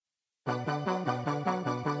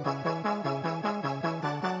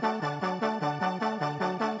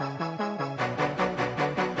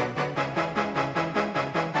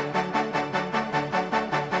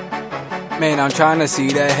Man, I'm trying to see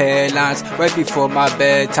the headlines right before my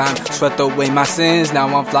bedtime. Swept away my sins, now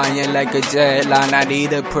I'm flying like a jet line. I need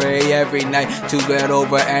to pray every night to get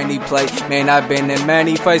over any plight. Man, I've been in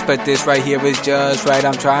many fights, but this right here is just right.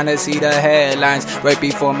 I'm trying to see the headlines right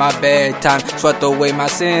before my bedtime. Swept away my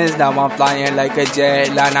sins, now I'm flying like a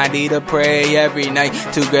jet line. I need to pray every night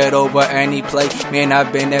to get over any plight. Man,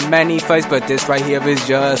 I've been in many fights, but this right here is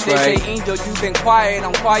just right. They say, Angel, you've been quiet.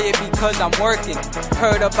 I'm quiet because I'm working.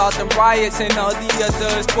 Heard about the riots and all the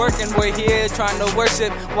others twerking. We're here trying to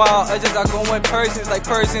worship while others are going Persians. Like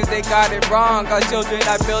Persians, they got it wrong. Our children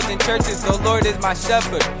are building churches. The Lord is my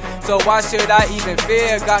shepherd, so why should I even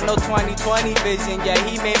fear? Got no 20/20 vision, yeah,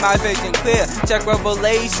 he made my vision clear. Check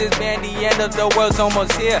Revelations, man, the end of the world's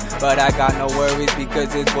almost here. But I got no worries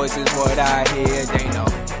because his voice is what I hear. They know,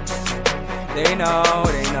 they know,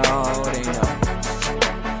 they know, they know.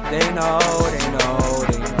 They know, they know,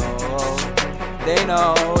 they know. They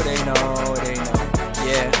know, they know, they know.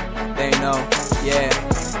 Yeah, they know, yeah.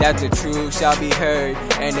 That the truth shall be heard,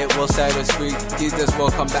 and it will set us free. Jesus will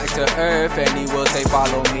come back to earth, and he will say,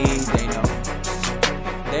 follow me. They know,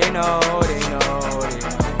 they know, they know, they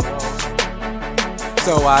know.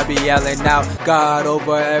 So I be yelling out, God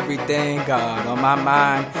over everything, God on my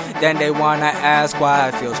mind. Then they wanna ask why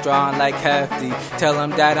I feel strong like Hefty. Tell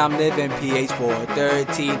them that I'm living PH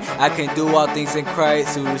 413. I can do all things in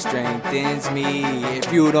Christ who strengthens me.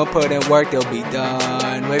 If you don't put in work, they'll be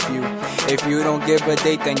done with you. If you don't give a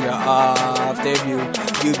date, then you're off their view.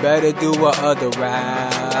 You better do what other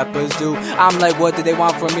rappers do. I'm like, what do they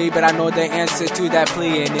want from me? But I know the answer to that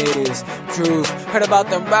plea, and it is truth. Heard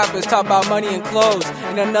about them rappers talk about money and clothes.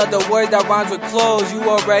 In another word that rhymes with clothes, you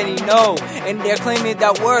already know. And they're claiming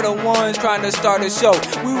that we're the ones trying to start a show.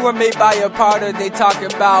 We were made by a potter, they talk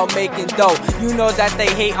about making dough. You know that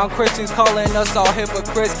they hate on Christians, calling us all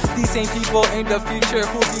hypocrites. These same people in the future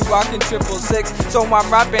who be rocking 666. So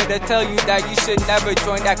I'm rapping to tell you that you should never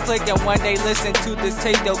join that clique. And when they listen to this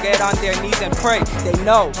tape, they'll get on their knees and pray. They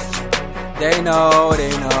know, they know,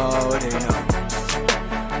 they know, they know.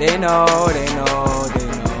 They know, they know, they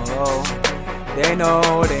know. They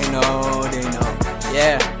know, they know, they know.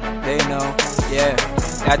 Yeah, they know, yeah.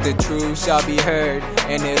 That the truth shall be heard,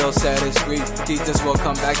 and it'll set us free. Jesus will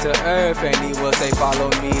come back to earth, and he will say, follow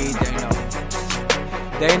me. They know,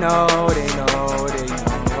 they know, they know, they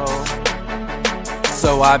know.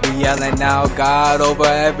 So I be yelling out, God over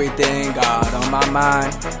everything, God on my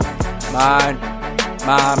mind, mind,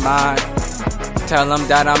 my mind. Tell them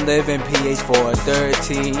that I'm living PH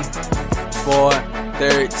 413,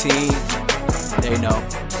 413. They know.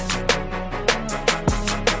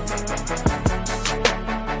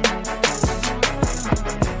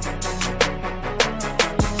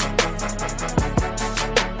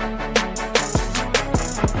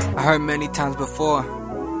 I heard many times before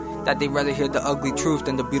that they'd rather hear the ugly truth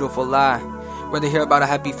than the beautiful lie. Rather hear about a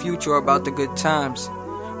happy future or about the good times.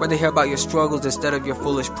 Rather hear about your struggles instead of your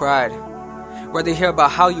foolish pride. Rather hear about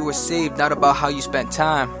how you were saved, not about how you spent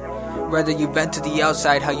time. Rather you vent to the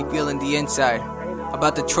outside how you feel in the inside.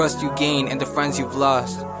 About the trust you gain and the friends you've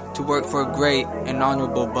lost. To work for a great and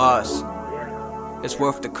honorable boss. It's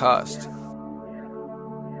worth the cost.